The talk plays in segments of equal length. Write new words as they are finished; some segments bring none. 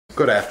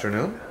Good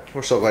afternoon.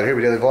 We're so glad you're here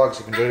with Daily Vlogs.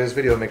 If you enjoyed this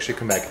video, make sure you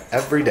come back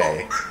every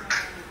day.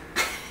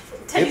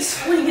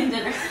 Teddy's swinging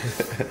dinner.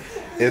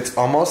 It's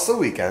almost the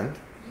weekend.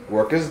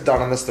 Work is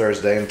done on this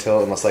Thursday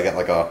unless I get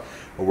like a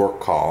work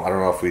call. I don't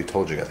know if we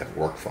told you guys I have a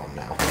work phone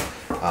now.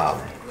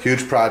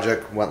 Huge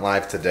project went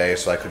live today,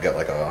 so I could get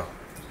like a,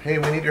 hey,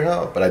 we need your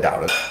help, but I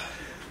doubt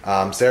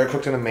it. Sarah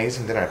cooked an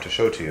amazing dinner I have to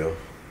show to you.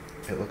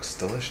 It looks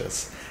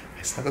delicious.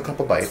 I snuck a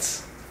couple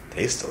bites.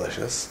 Tastes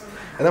delicious.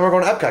 And then we're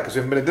going to EPCOT because we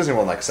haven't been at Disney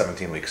World in like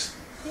 17 weeks.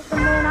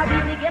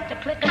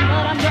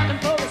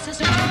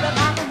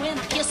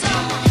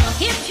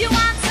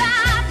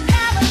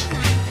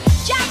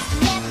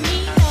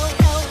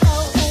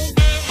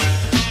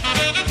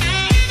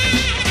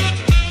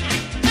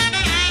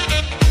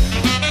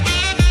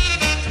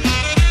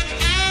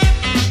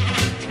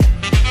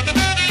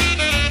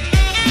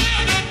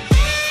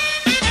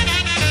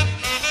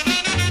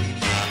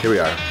 Here we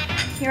are.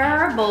 Here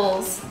are our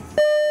bowls.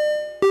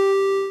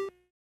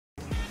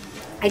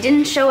 I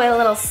didn't show a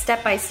little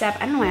step-by-step.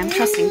 I don't know why I'm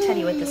trusting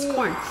Teddy with this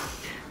corn.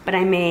 But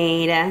I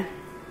made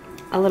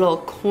a little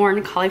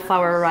corn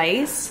cauliflower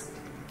rice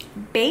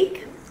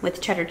bake with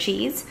cheddar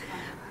cheese,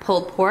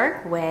 pulled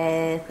pork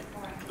with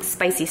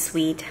spicy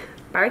sweet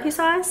barbecue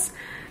sauce,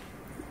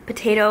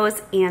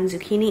 potatoes and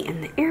zucchini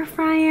in the air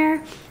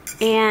fryer,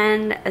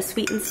 and a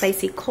sweet and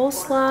spicy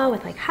coleslaw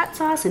with like hot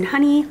sauce and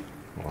honey.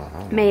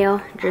 Wow.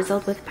 Mayo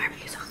drizzled with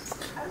barbecue sauce.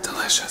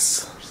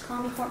 Delicious. Just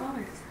call me Fort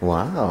Wilderness.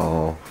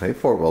 Wow. Hey,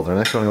 Fort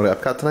Wilderness. You want to go to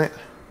EPCOT tonight?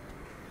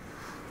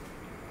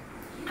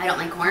 I don't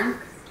like corn.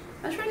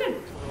 That's pretty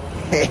good.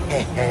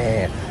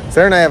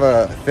 Sarah and I have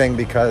a thing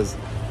because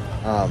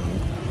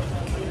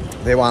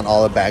they want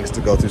all the bags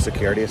to go through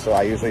security, so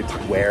I usually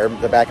wear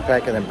the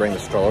backpack and then bring the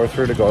stroller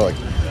through to go like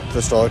to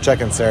the stroller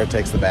check, and Sarah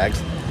takes the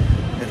bags.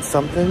 And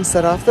something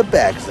set off the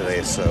bags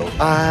today, so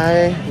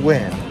I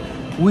win.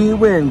 We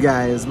win,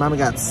 guys. Mama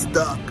got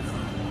stuck.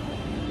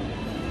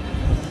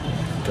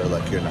 They're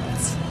like, you're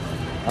nuts.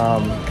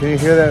 Can you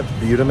hear that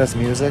beautimous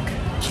music?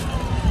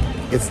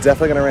 It's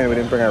definitely gonna rain. We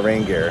didn't bring our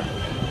rain gear.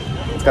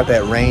 It's got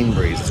that rain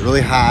breeze. It's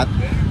really hot.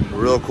 A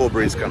real cool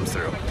breeze comes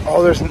through.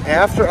 Oh, there's an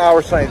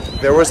after-hour sign.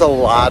 There was a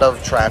lot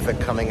of traffic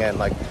coming in,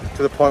 like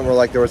to the point where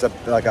like there was a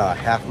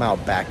half-mile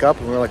backup,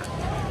 and we were like,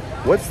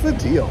 what's the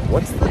deal?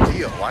 What's the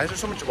deal? Why is there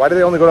so much? Why do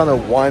they only go down the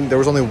one? There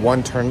was only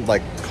one turn,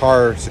 like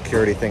car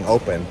security thing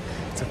open.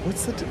 It's like,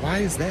 what's the? Why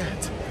is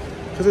that?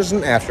 Because there's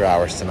an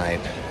after-hours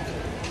tonight.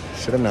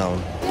 Should have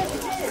known.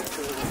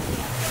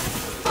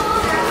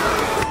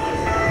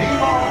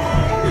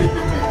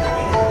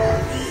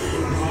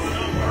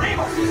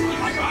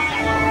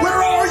 Where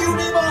are you,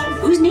 Nemo?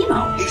 Who's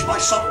Nemo? He's my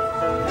son.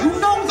 You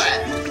know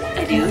that.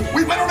 I do.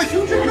 We went on a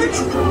huge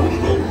adventure.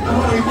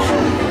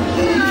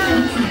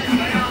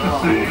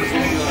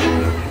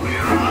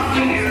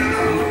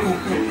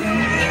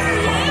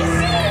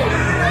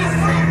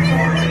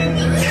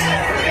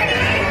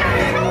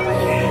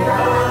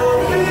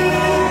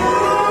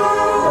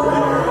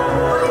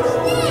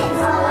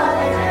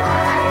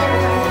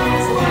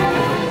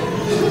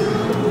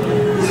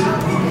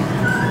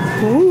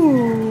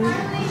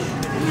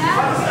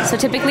 So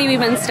typically we've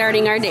been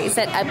starting our days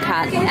at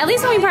EPCOT. At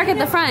least when we park at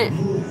the front,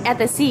 at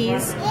the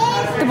C's.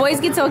 The boys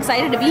get so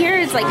excited to be here.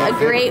 It's like a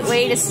great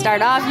way to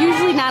start off.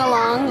 Usually not a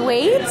long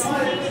wait.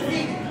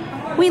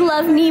 We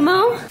love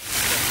Nemo.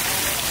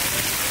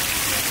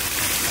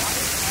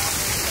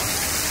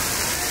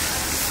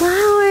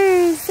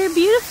 Flowers, they're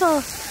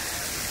beautiful.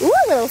 Ooh,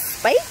 a little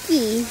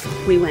spiky.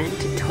 We went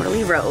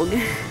totally rogue.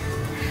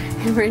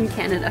 And we're in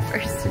Canada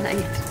first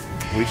tonight.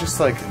 We just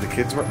like, the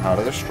kids were out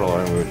of the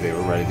stroller and they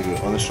were ready to go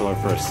on the stroller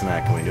for a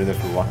snack, and we knew that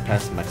if we walked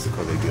past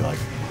Mexico, they'd be like,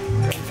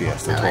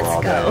 Fiesta tour all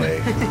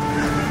day.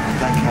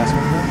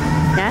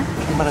 Yeah?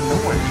 Came out of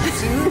nowhere. Did you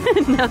see her?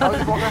 No. I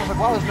was walking around, I was like,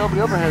 wow, there's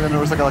nobody over here. And then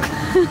there was like a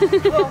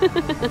hello,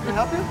 can I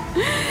help you?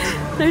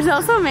 There's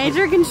also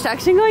major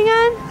construction going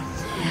on.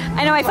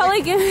 I know, I felt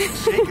like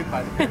shaken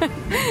by the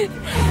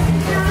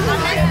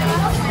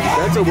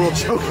That's a World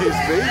Showcase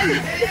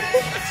baby.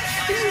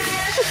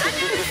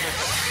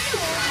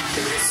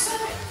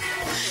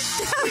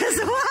 That was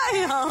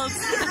wild.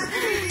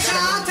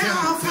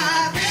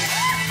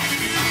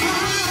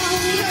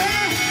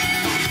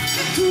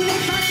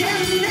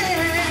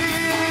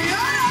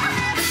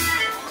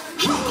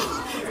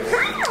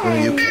 In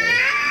the UK,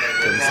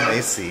 getting some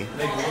AC,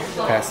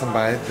 passing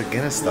by the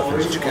Guinness stuff.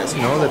 And did you guys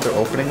know that they're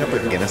opening up a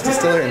Guinness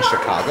distillery in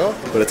Chicago?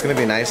 But it's going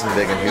to be nice and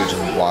big and huge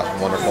and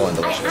wonderful and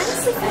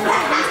delicious. Honestly,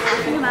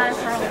 I've been talking about it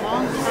for a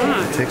long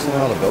time. It takes a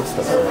while to build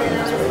stuff.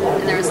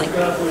 And there was like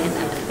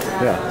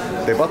yeah,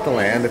 they bought the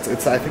land.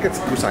 It's I think it's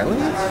Goose Island.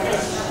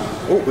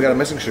 Oh, we got a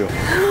missing shoe.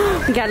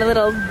 We got a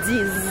little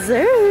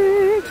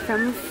dessert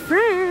from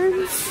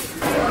France.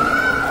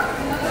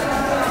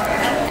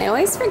 I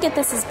always forget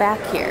this is back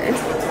here.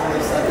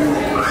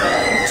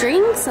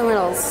 Drinks and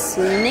little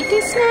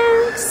snicky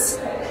snacks.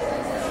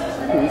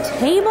 And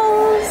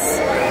tables.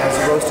 That's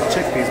roasted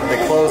chickpeas, but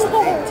they close at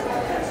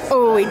 8.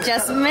 Oh, we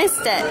just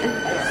missed it.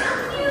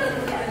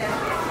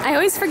 I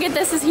always forget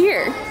this is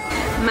here.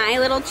 My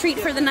little treat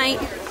for the night.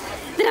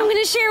 that I'm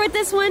gonna share with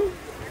this one.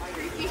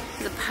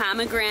 The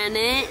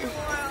pomegranate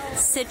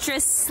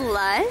citrus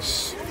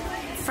slush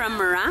from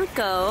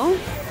Morocco,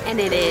 and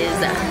it is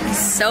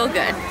so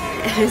good.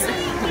 It is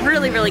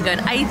really, really good.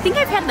 I think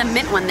I've had the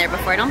mint one there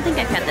before. I don't think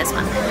I've had this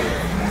one.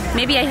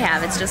 Maybe I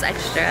have. It's just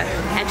extra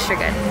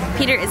good.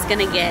 Peter is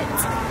gonna get,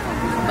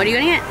 what are you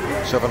gonna get?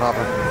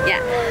 Schopenhauer.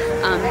 Yeah.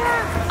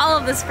 All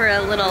of this for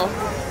a little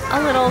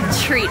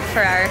treat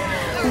for our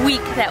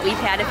week that we've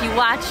had. If you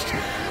watched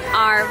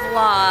our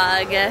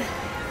vlog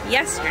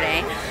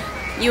yesterday,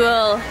 you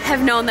will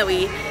have known that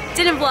we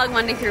didn't vlog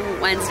Monday through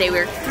Wednesday. We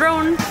were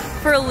thrown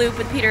for a loop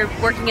with Peter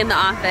working in the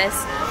office.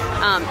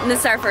 And this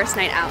is our first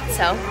night out,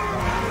 so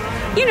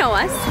you know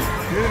us.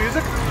 You hear the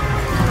music?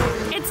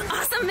 It's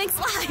Awesome Mix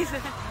Live.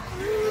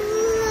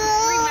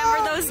 Remember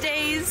those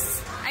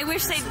days? I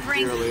wish they'd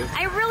bring,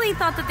 I really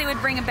thought that they would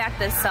bring it back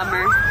this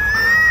summer.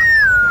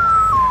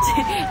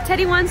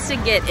 Teddy wants to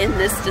get in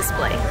this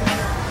display.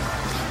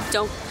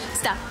 Don't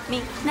stop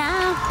me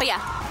now. But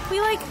yeah, we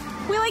like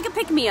a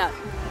pick-me-up. I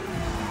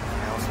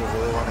also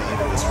really want to eat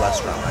at this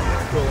restaurant right here.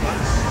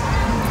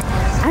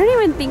 I don't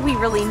even think we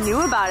really knew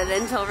about it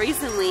until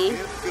recently.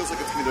 It feels like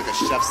it's going to be like a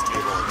chef's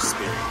table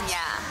experience. Yeah.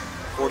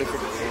 4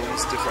 different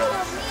rooms, different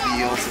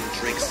meals and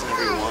drinks in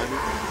every one.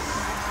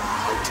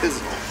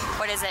 Artisanal.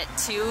 What is it,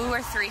 200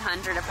 or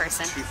 300 a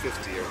person?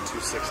 250 or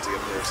 260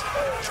 a person.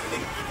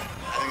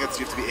 I think it's,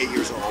 you have to be 8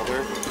 years or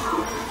older.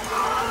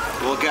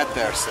 We'll get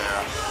there,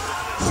 Sarah.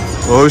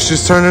 Oh,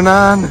 she's turning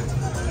on.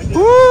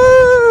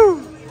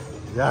 Woo!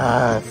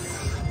 Yes.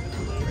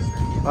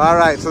 All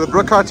right, so the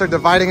Brookharts are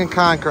dividing and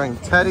conquering.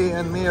 Teddy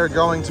and me are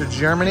going to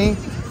Germany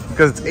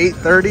because it's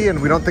 8:30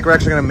 and we don't think we're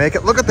actually gonna make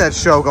it. Look at that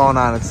show going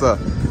on. It's the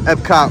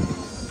EPCOT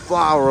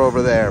Flower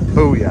over there.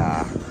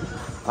 Booyah.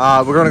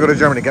 We're gonna go to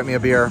Germany, get me a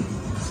beer.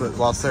 So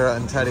while Sarah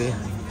and Teddy,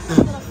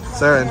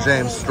 Sarah and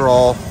James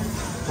stroll.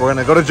 We're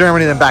gonna go to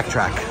Germany, then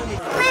backtrack.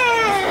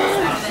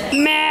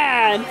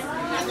 Mad.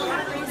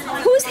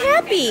 Who's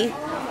happy?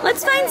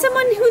 Let's find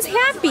someone who's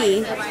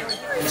happy.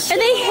 Are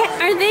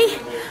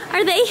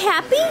they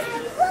happy?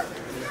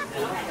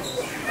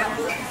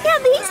 Yeah,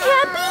 he's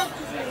happy.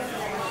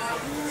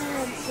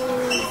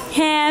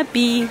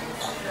 Happy.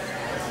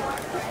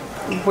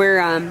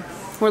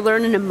 We're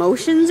learning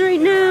emotions right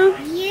now.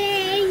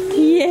 Yay!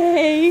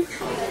 Yay!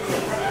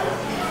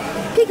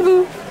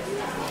 Peekaboo.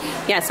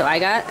 Yeah, so I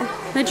got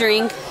the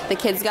drink, the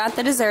kids got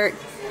the dessert,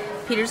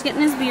 Peter's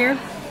getting his beer.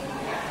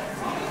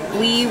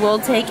 We will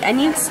take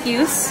any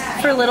excuse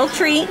for a little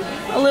treat,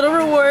 a little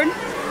reward.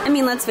 I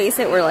mean, let's face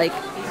it, we're like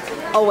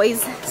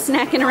always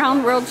snacking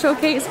around World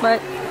Showcase,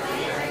 but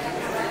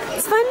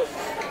it's fun.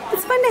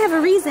 It's fun to have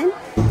a reason.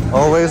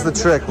 Always the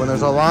trick. When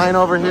there's a line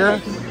over here,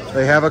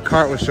 they have a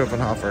cart with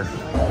Schopenhauer.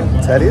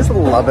 Teddy's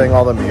loving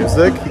all the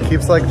music. He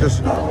keeps like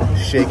just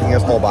shaking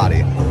his whole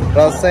body. But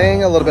I was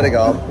saying a little bit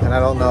ago, and I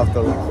don't know if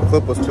the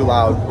clip was too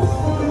loud,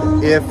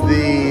 if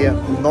the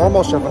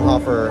normal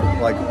Schopenhauer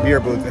like beer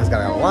booth has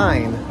got a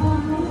line,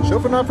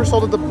 Schopenhauer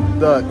sold at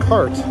the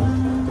cart,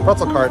 the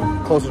pretzel cart,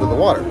 closer to the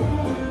water.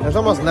 There's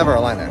almost never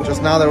a line there.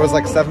 Just now there was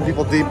like 7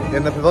 people deep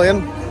in the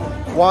pavilion.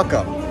 Walk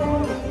up.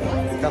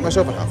 Got my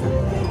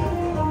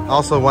Schopenhauer.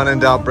 Also, when in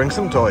doubt, bring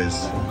some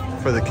toys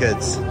for the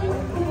kids.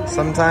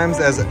 Sometimes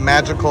as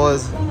magical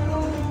as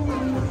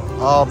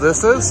all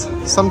this is,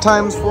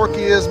 sometimes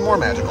Forky is more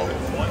magical.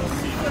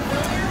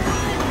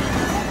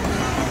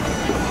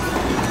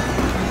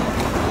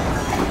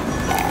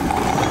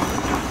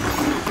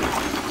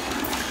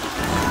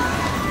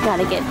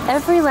 Gotta get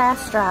every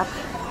last drop.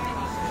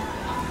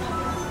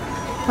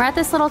 We're at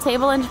this little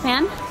table in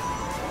Japan.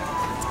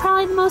 It's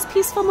probably the most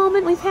peaceful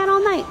moment we've had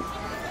all night.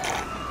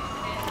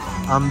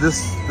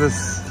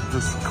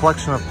 This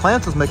collection of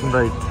plants was making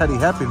very Teddy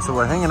happy, and so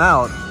we're hanging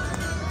out,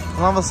 and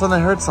all of a sudden I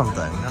heard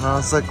something, and I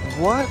was like,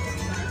 what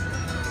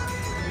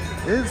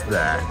is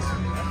that?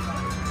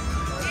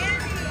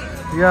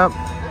 Yep.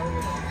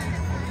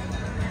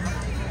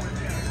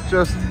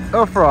 Just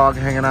a frog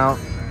hanging out.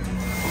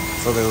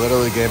 So they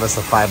literally gave us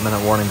a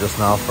 5-minute warning just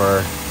now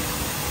for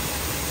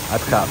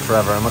EPCOT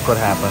Forever, and look what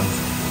happened.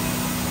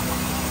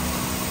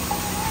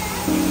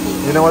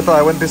 You know what though,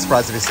 I wouldn't be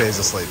surprised if he stays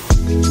asleep.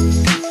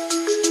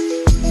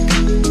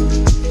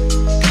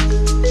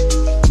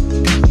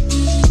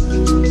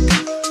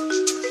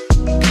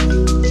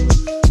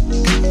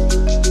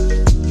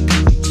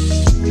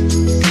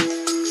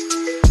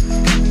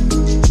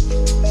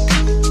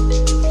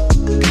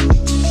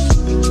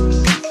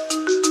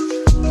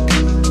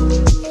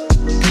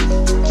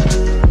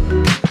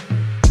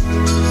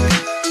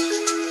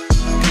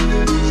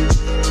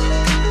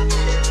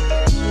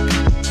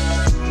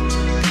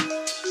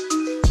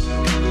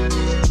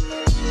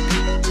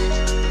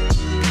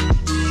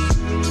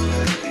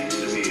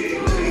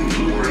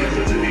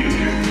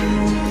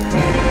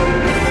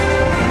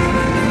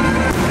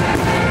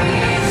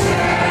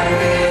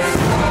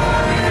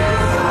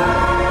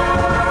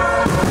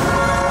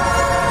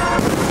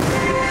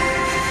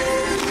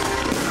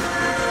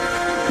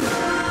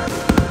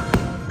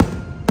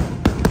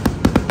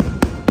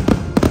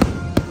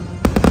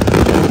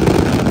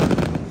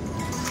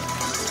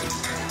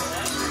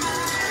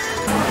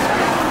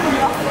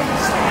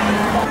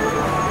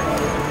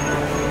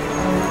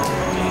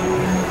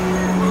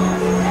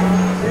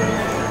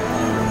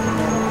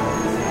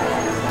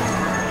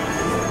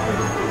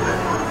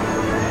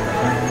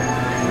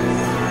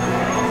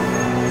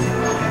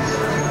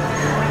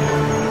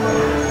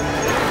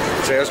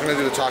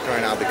 gonna do the talking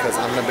right now because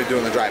I'm gonna be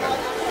doing the driving.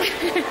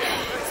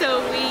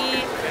 So we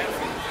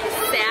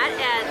sat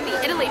at the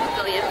Italy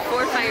Pavilion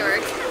for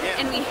fireworks,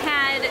 and we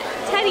had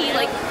Teddy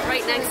like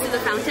right next to the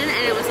fountain,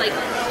 and it was like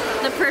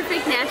the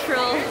perfect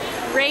natural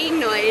rain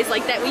noise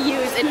like that we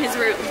use in his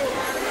room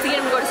to get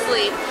him to go to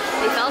sleep.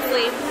 He fell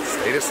asleep,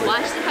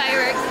 watched the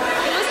fireworks.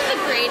 It wasn't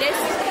the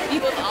greatest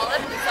view of all of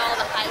it. We saw all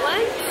the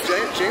highlights.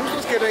 James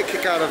was getting a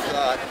kick out of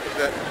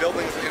the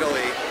buildings in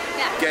Italy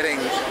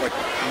getting like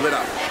lit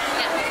up.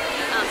 Yeah,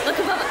 look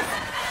above us.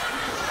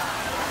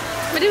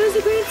 But it was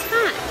a great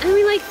spot. And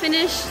we like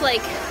finished,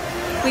 like,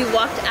 we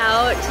walked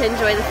out to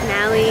enjoy the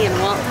finale and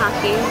Walt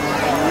talking. It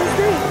was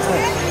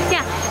nice.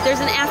 Yeah, there's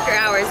an after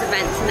hours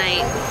event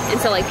tonight. And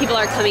so like people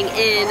are coming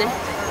in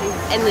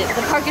and the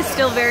park is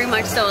still very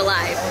much so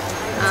alive.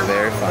 It's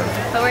very fun.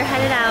 But we're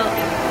headed out.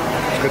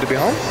 It's good to be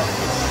home.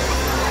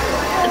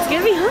 It's good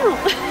to be home.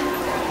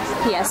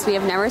 Yes, we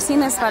have never seen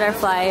this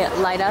butterfly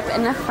light up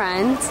in the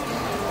front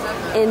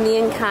in the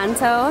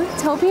Encanto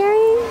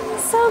topiary.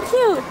 So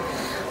cute.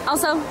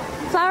 Also,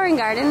 flowering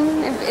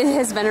garden, it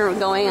has been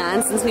going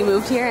on since we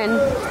moved here, and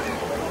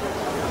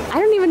I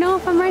don't even know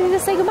if I'm ready to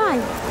say goodbye.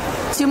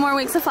 2 more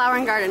weeks of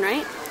flowering garden,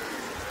 right?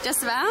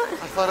 Just about?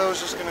 I thought I was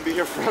just going to be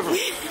here forever.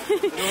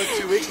 Only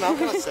 2 weeks now, I'm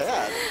kind of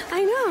sad.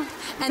 I know.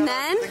 And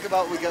then? Think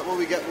about what we want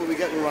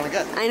to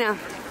get. I know.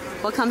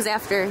 What comes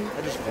after?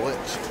 I just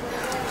glitched.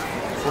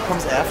 What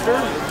comes after?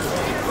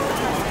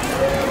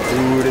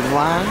 Food and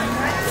wine.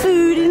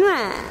 Food and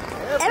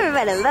wine.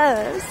 Everybody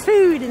loves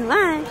food and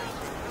wine.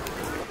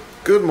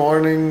 Good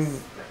morning.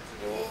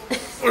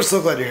 We're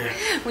so glad you're here.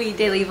 We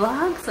daily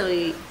vlog, so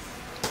we...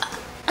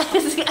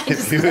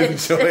 If you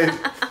enjoyed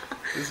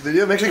this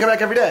video, make sure you come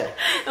back every day.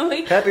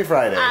 Happy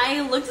Friday.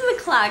 I looked at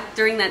the clock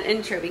during that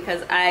intro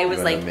because I was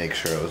like... make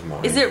sure it was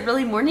morning. Is it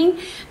really morning?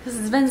 Because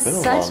it's been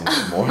such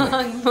a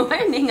long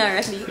morning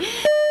already.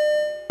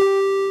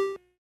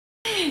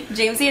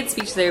 Jamesy had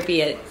speech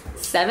therapy at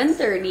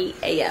 7:30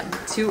 a.m.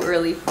 Too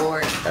early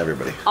for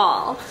everybody.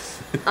 All.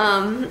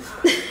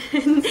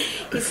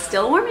 He's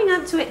still warming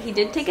up to it. He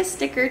did take a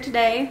sticker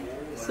today,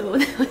 so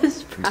that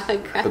was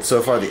progress. But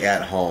so far, the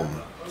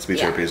at-home speech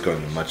therapy is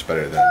going much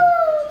better than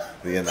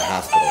the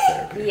in-the-hospital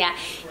therapy. Yeah,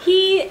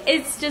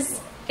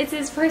 it's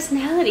his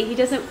personality. He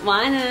doesn't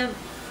want to.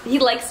 He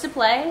likes to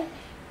play,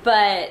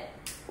 but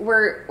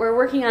we're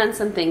working on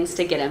some things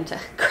to get him to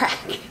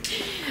crack.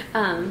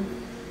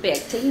 But yeah,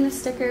 taking the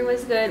sticker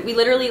was good. We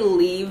literally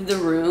leave the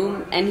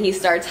room and he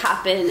starts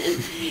hopping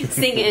and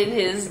singing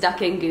his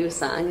Duck and Goose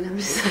song. And I'm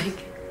just like,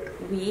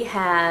 we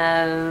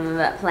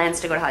have plans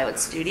to go to Hollywood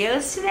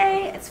Studios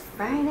today. It's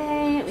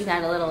Friday. We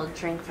got a little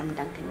drink from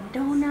Dunkin'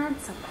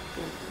 Donuts. So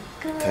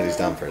good. Teddy's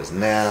down for his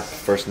nap,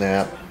 first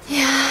nap.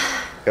 Yeah.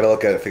 Gotta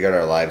look at figure out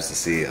our lives to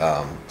see.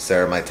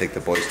 Sarah might take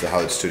the boys to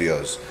Hollywood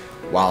Studios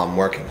while I'm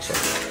working.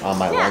 So on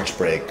my lunch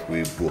break,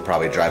 we will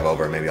probably drive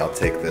over. Maybe I'll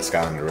take the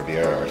Skyliner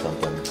Riviera or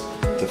something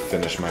to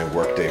finish my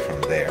work day from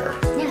there.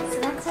 Yeah, so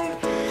that's our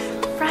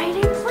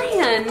Friday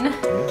plan.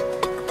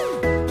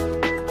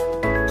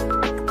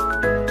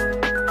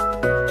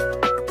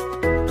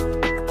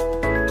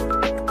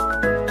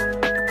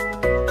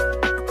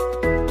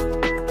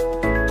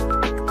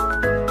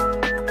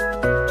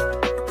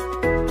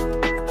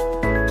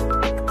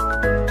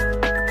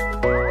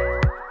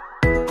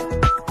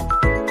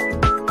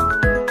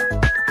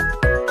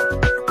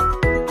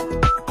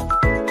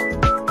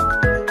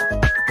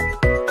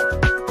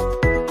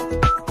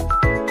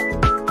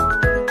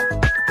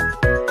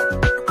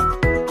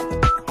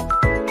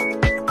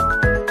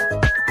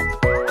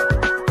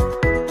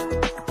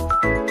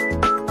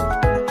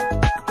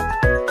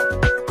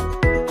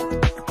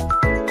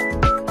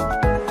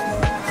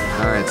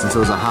 Since it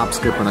was a hop,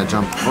 skip, and a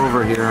jump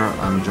over here,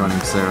 I'm joining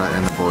Sarah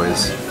and the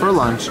boys for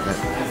lunch at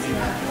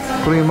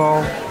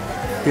Primo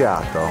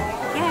Piatto.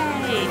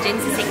 Yay!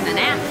 James is taking a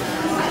nap.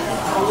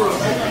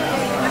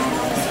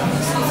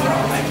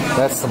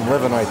 That's some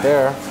living right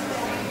there.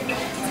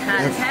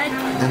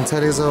 And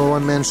Teddy's a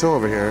one-man show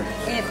over here.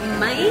 It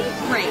might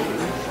rain.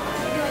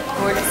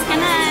 We're just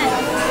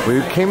gonna...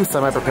 We came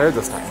semi-prepared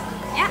this time.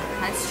 Yeah,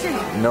 that's true.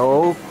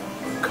 No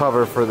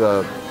cover for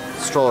the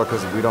stroller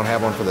because we don't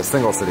have one for the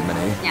single city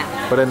mini. Yeah.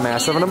 But a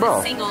massive and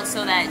umbrella. Single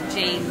so that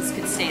James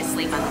could stay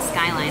asleep on the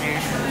Skyliner.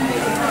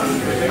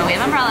 But we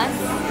have umbrellas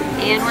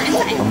and we're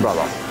inside.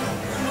 Umbrella.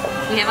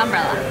 We have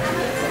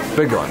umbrella.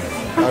 Big one.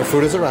 Our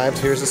food has arrived.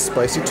 Here's a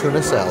spicy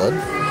tuna salad.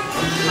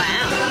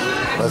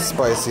 Wow. A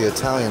spicy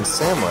Italian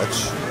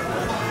sandwich.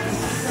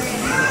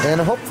 And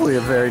hopefully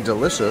a very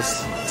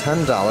delicious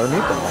 $10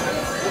 meatball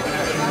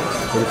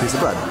with a piece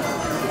of bread.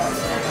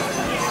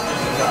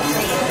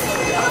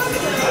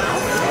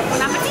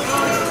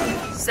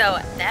 So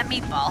that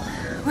meatball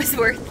was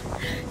worth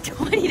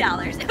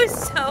 $20. It was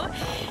so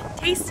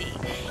tasty.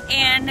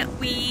 And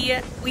we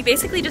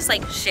basically just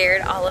like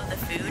shared all of the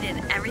food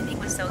and everything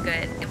was so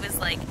good. It was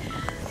like,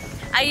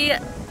 I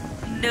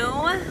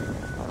know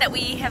that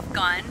we have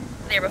gone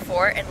there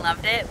before and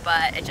loved it,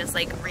 but it just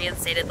like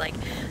reinstated like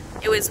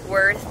it was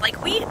worth, like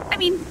I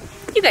mean,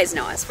 you guys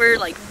know us. We're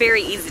like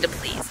very easy to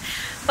please.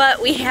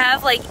 But we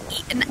have like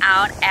eaten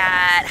out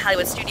at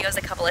Hollywood Studios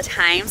a couple of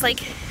times, like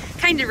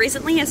kind of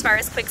recently as far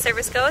as quick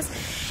service goes.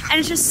 And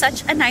it's just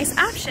such a nice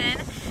option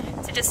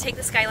to just take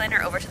the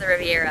Skyliner over to the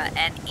Riviera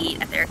and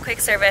eat at their quick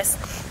service.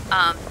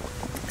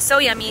 So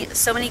yummy,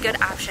 so many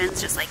good options,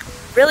 just like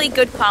really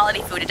good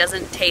quality food. It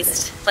doesn't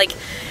taste like,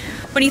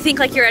 when you think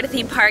like you're at a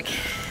theme park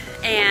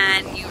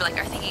and you like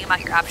are thinking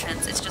about your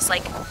options, it's just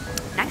like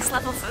next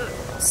level food.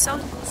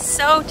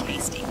 So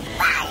tasty.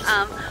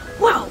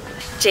 Whoa!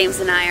 James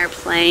and I are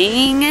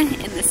playing in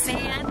the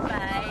sand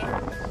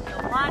by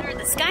the water.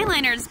 The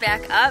Skyliner is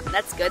back up.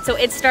 That's good. So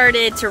it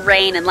started to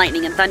rain and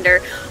lightning and thunder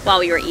while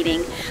we were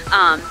eating.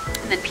 And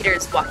then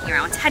Peter's walking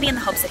around with Teddy in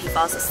the hopes that he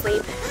falls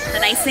asleep. The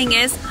nice thing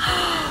is,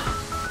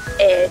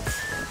 he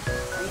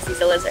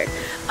sees a lizard.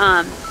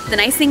 The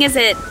nice thing is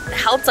it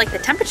helps like the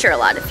temperature a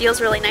lot. It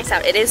feels really nice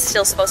out. It is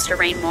still supposed to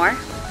rain more.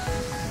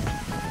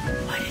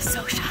 What is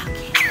so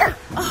shocking?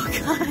 Oh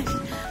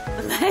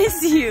gosh,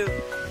 bless you.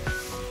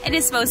 It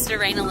is supposed to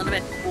rain a little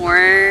bit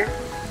more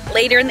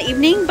later in the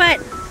evening, but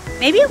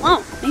maybe it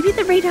won't. Maybe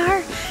the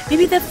radar,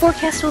 maybe the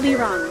forecast will be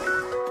wrong.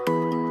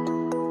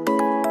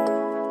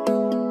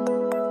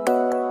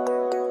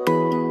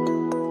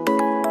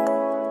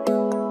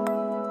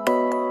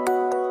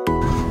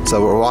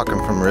 So we're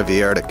walking from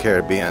Riviera to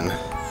Caribbean,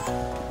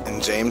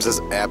 and James is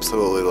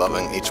absolutely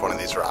loving each one of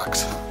these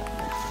rocks.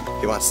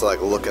 He wants to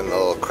like look in the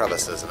little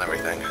crevices and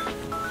everything.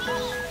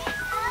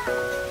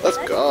 Let's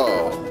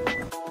go.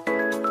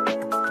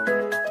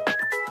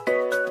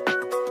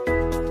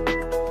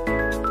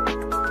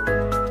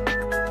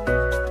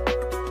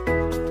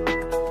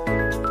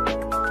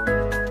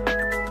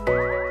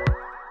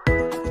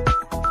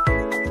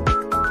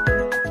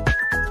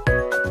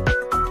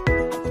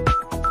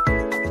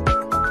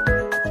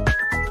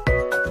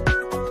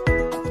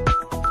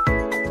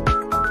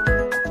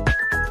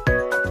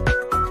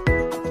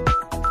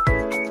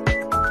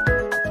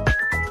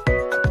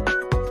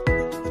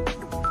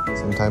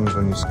 Sometimes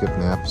when you skip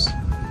naps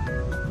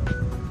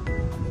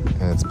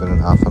and it's been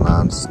an off and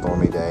on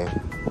stormy day,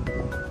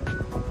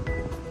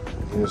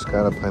 you just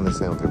gotta play in the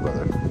sand with your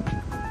brother.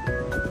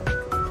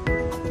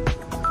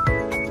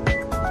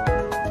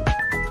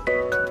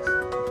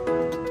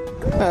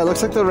 It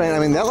looks like the rain, I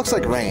mean that looks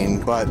like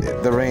rain, but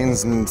the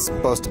rain's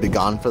supposed to be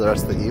gone for the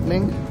rest of the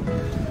evening.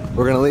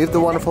 We're gonna leave the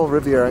wonderful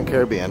Riviera and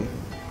Caribbean.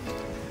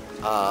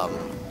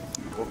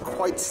 We're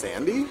quite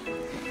sandy.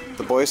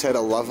 The boys had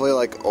a lovely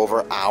like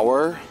over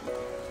hour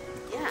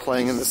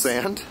playing in the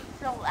sand.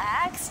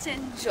 Relaxed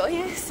and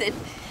joyous, and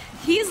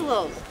he's a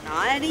little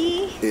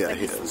naughty. Yeah, but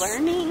he he's is.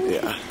 learning.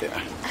 Yeah.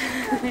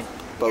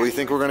 But we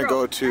think we're gonna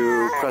go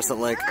to Crescent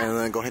Lake and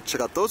then go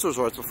check out those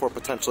resorts before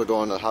potentially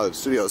going to Hollywood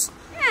Studios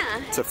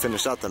to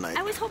finish out the night.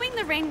 I was hoping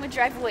the rain would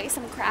drive away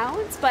some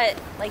crowds, but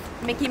like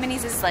Mickey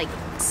Minnie's is like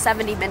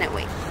 70-minute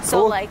wait.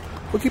 So like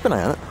we'll keep an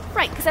eye on it.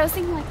 Right, because I was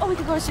thinking like, oh, we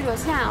could go to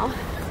Studios now,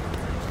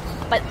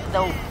 but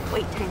the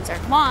wait times are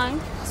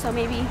long, so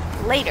maybe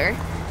later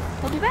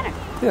will be better.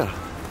 Yeah.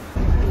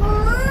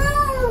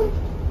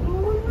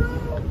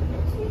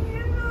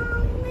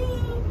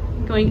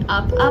 Going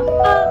up, up,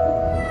 up.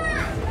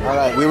 All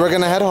right, we were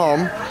gonna head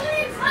home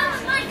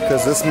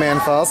because this man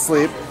fell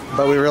asleep,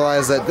 but we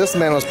realized that this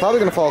man was probably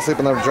gonna fall asleep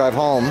on the drive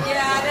home.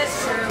 Yeah,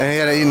 that's true. And he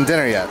hadn't eaten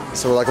dinner yet.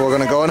 So we're like, we're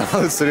gonna go into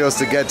the studios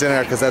to get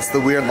dinner because that's the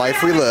weird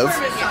life we live.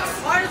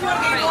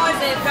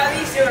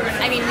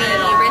 I mean, we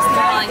risked him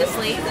falling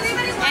asleep,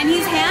 and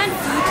he's had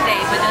food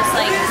today, but just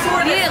like,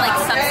 we needed like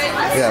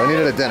substance. Yeah, we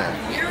needed a dinner.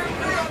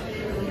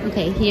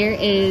 Okay, here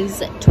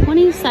is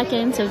 20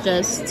 seconds of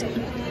just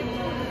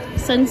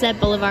Sunset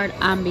Boulevard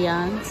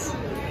ambiance.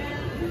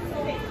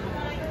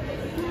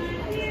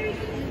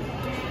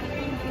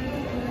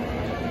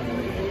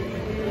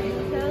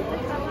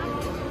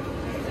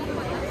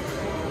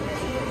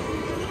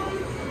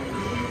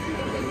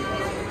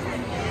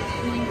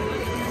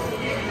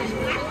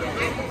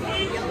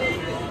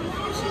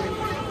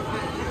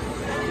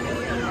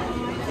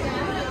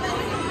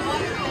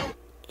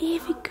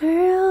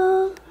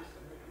 Girl,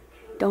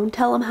 don't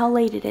tell him how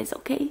late it is,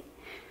 okay?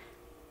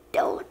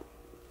 Don't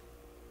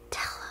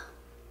tell him.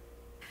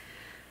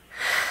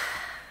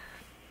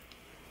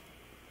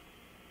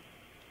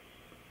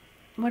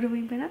 What have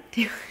we been up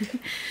to?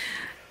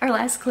 Our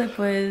last clip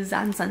was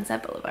on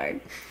Sunset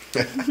Boulevard.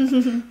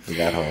 We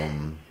got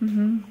home,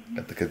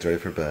 got the kids ready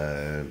for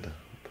bed,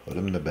 put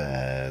them to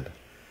bed.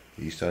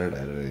 You started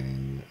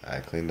editing,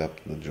 I cleaned up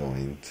the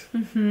joint,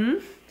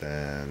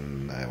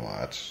 then I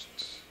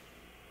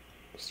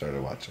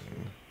started watching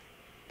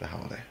The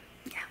Holiday.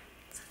 Yeah,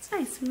 so it's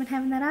nice. We've been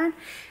having that on.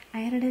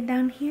 I edited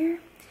down here.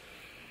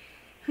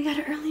 We got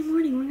an early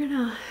morning. We're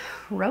gonna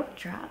rope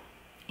drop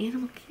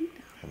Animal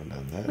Kingdom. Haven't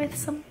done that with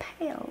some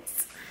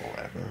pails.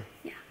 Forever.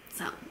 Yeah,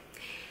 so.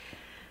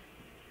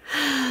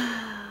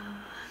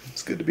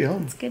 It's good to be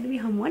home. It's good to be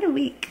home. What a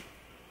week.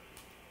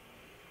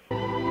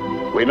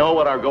 We know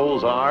what our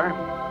goals are.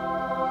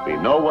 We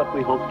know what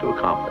we hope to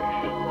accomplish.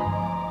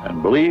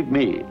 And believe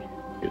me,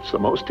 it's the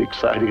most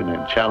exciting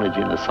and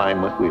challenging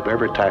assignment we've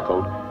ever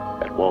tackled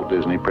at Walt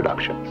Disney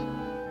Productions.